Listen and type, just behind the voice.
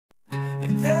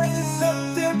There is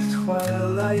a dim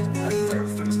twilight and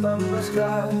perfect summer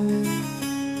sky.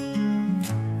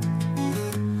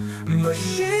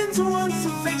 Machines once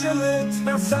vigilant,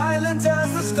 now silent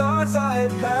as the stars I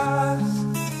pass.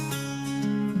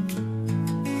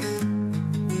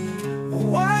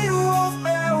 Why you won't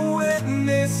bear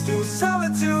witness to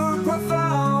solitude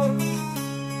profound?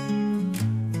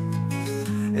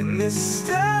 In this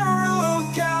sterile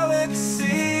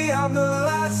galaxy, I'm the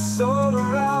last soul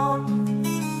around.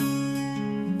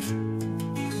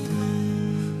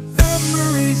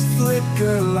 Memories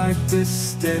flicker like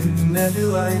distant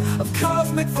nebulae of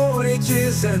cosmic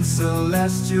voyages and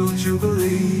celestial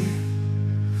jubilee.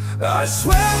 I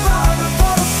swear by the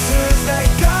forces that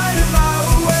guided my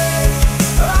way,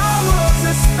 I was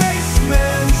a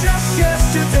spaceman just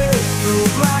yesterday. Through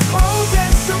black holes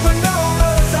and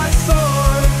supernovas I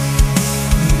soared.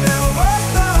 Now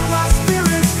earth out my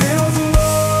spirit feels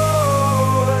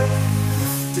more.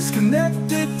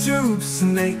 Disconnected tubes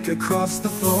snake across the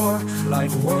floor,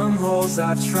 like wormholes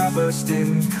I traversed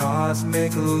in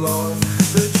cosmic lore.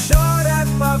 The chart at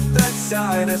my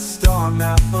bedside, a star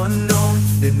map unknown.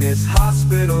 In this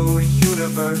hospital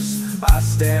universe, I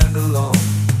stand alone.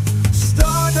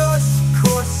 Stardust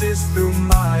courses through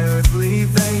my earthly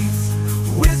veins,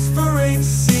 whispering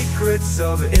secrets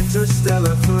of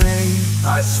interstellar flame.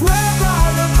 I swear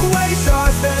by the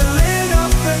quasars that lit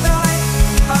up the night,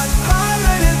 I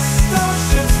piloted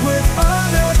starships with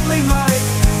unearthly might.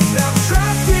 Now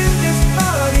trapped in this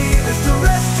body, this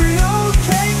terrestrial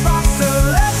cave, I'm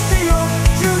celestial,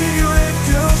 duty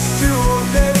reduced to a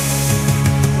base.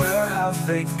 Where have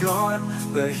they gone,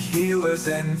 the healers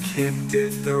and kin?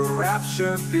 Did the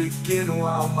rapture begin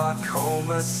while my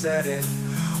coma set in?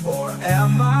 Or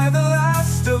am I the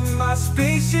last of my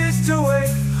species to wake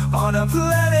on a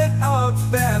planet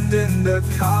abandoned, a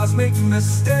cosmic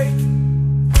mistake?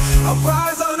 I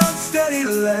rise on unsteady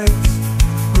legs,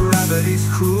 gravity's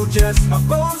cruel jest. My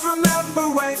bones remember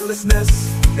weightlessness,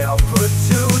 now put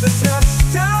to the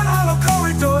test. Down hollow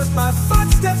corridors, my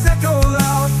footsteps echo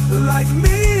loud, like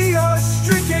meteors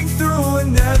streaking through a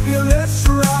nebulous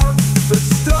shroud. The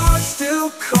stars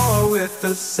still call with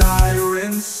a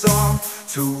siren song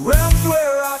to realms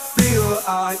where I feel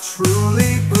I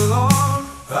truly belong.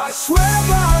 I swear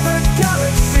by the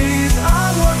galaxies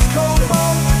I once called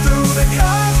home, through the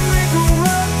cosmic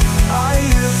web I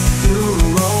used to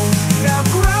roam. Now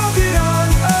grounded on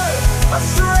earth, a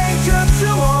stranger to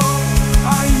all,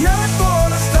 I yearn for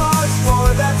the stars,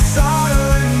 for that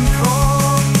siren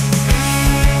call.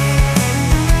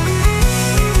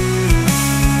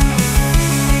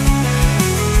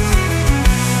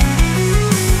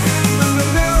 In the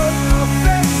mirror of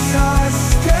face I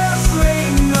scarcely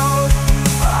know,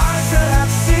 eyes that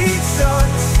have seen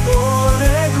suns born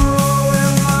and grow.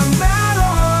 And my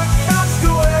matter cast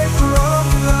away from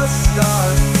the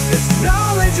stars, it's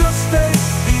knowledge of space,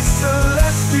 these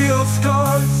celestial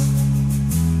scars.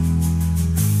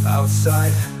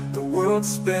 Outside, the world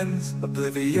spins,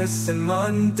 oblivious and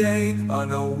mundane,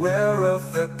 unaware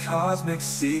of the cosmic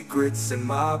secrets in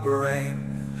my brain.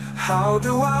 How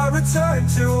do I return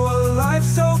to a life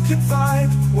so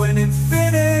confined, when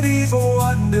infinity's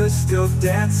wonders still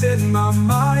dance in my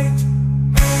mind?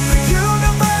 The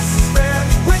universe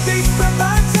expands with each breath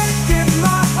I take in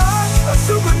my heart. A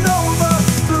supernova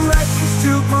threatens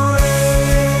to break.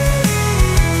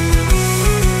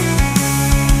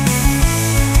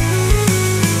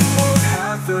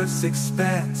 Hazards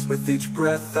expands with each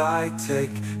breath I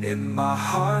take in my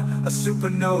heart. A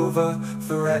supernova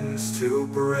threatens to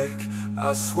break.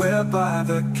 I swear by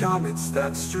the comets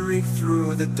that streak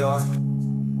through the dark.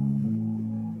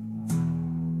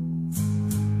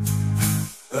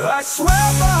 I swear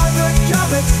by the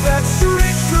comets that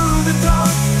streak through the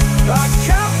dark. I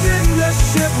captain the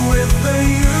ship with the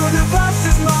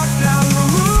universe's mark. Now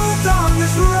removed on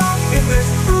this rock, in this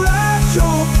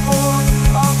fragile form,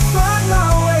 I'll find my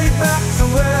way back to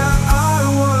where I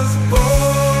was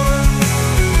born.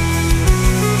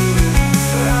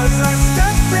 As I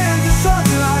step into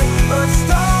sunlight, a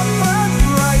star burns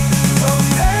bright, a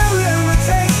pale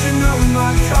imitation of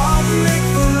my cosmic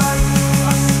light.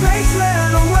 A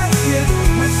spaceland awakened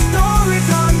with stories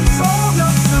untold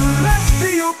of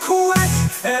celestial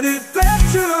quest and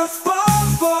adventures born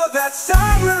for that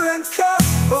siren call,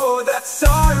 for that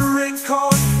siren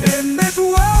call. In this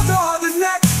world or the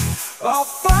next, I'll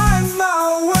find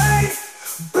my way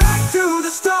back to the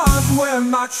stars where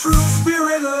my true